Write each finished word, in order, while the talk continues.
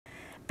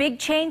big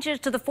changes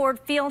to the Ford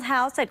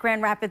Fieldhouse at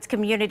Grand Rapids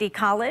Community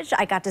College.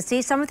 I got to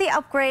see some of the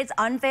upgrades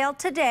unveiled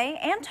today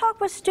and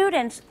talk with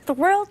students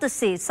thrilled to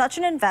see such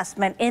an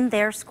investment in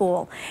their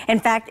school.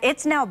 In fact,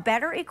 it's now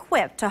better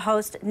equipped to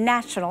host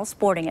national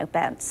sporting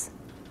events.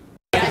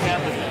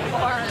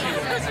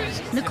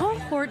 Nicole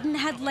Horton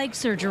had leg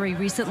surgery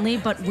recently,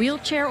 but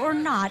wheelchair or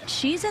not,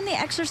 she's in the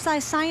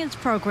exercise science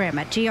program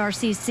at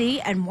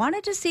GRCC and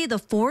wanted to see the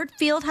Ford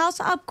Fieldhouse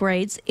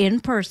upgrades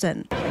in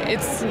person.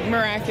 It's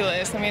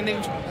miraculous. I mean,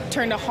 they've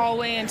turned a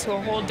hallway into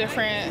a whole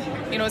different,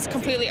 it's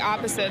completely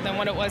opposite than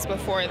what it was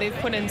before. They've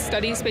put in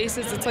study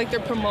spaces. It's like they're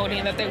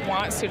promoting that they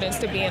want students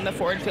to be in the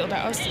Ford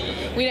Fieldhouse.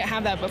 We didn't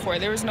have that before.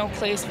 There was no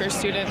place for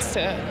students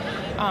to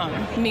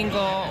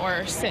mingle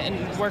or sit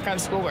and work on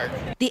schoolwork.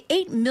 The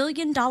 $8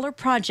 million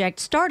project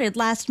started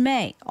last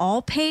May,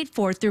 all paid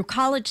for through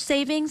college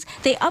savings.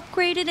 They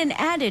upgraded and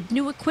added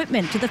new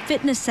equipment to the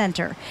fitness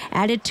center,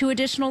 added 2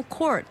 additional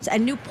courts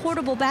and new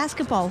portable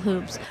basketball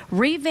hoops,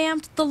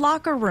 revamped the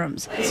locker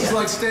rooms. This is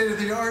like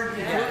state-of-the-art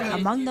equipment.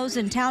 Among those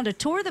in town to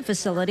tour the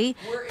facility,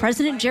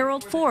 President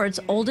Gerald Ford's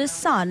oldest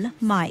son,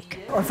 Mike.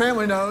 Our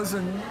family knows,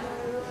 and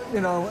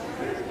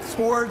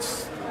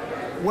sports,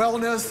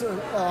 wellness,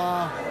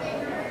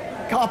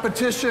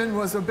 competition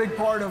was a big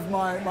part of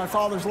my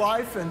father's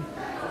life, and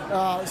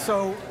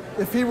so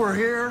if he were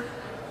here,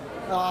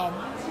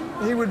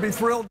 he would be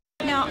thrilled.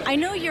 Now, I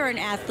know you're an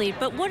athlete,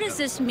 but what does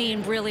this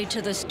mean really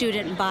to the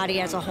student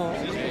body as a whole?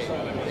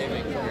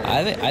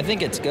 I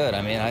think it's good.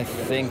 I mean, I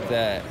think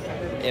that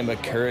it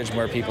encourage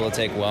more people to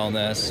take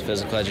wellness,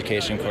 physical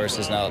education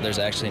courses now that there's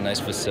actually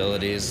nice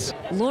facilities.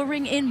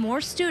 Luring in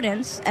more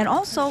students and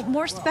also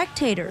more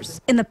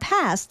spectators. In the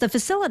past, the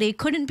facility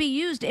couldn't be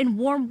used in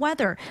warm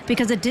weather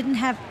because it didn't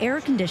have air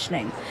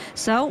conditioning.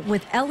 So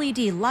with LED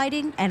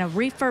lighting and a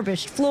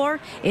refurbished floor,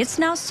 it's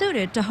now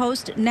suited to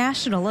host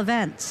national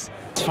events.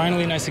 It's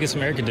finally nice to get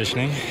some air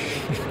conditioning.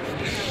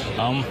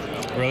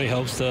 Really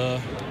helps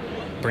to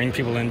bring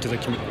people into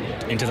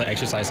the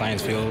exercise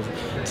science field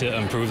to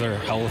improve their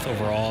health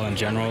overall in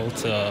general,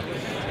 to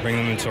bring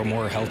them into a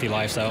more healthy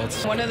lifestyle.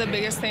 One of the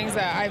biggest things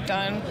that I've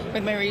done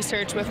with my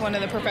research with one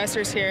of the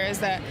professors here is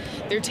that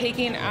they're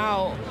taking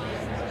out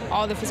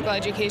all the physical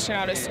education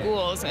out of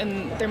schools,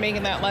 and they're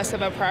making that less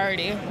of a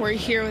priority. We're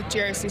here with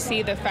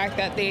GRCC, the fact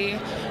that they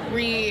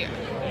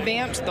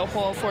revamped the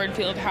whole Ford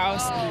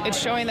Fieldhouse, it's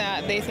showing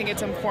that they think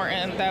it's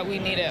important that we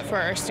need it for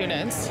our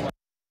students.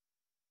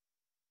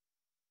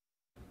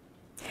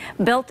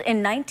 Built in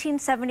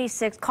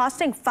 1976,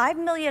 costing $5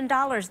 million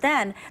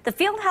then, the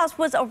Fieldhouse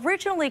was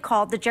originally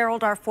called the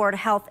Gerald R. Ford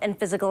Health and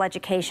Physical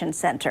Education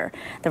Center.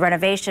 The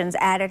renovations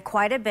added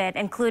quite a bit,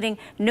 including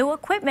new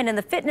equipment in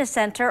the fitness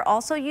center,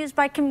 also used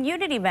by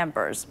community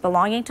members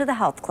belonging to the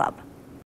health club.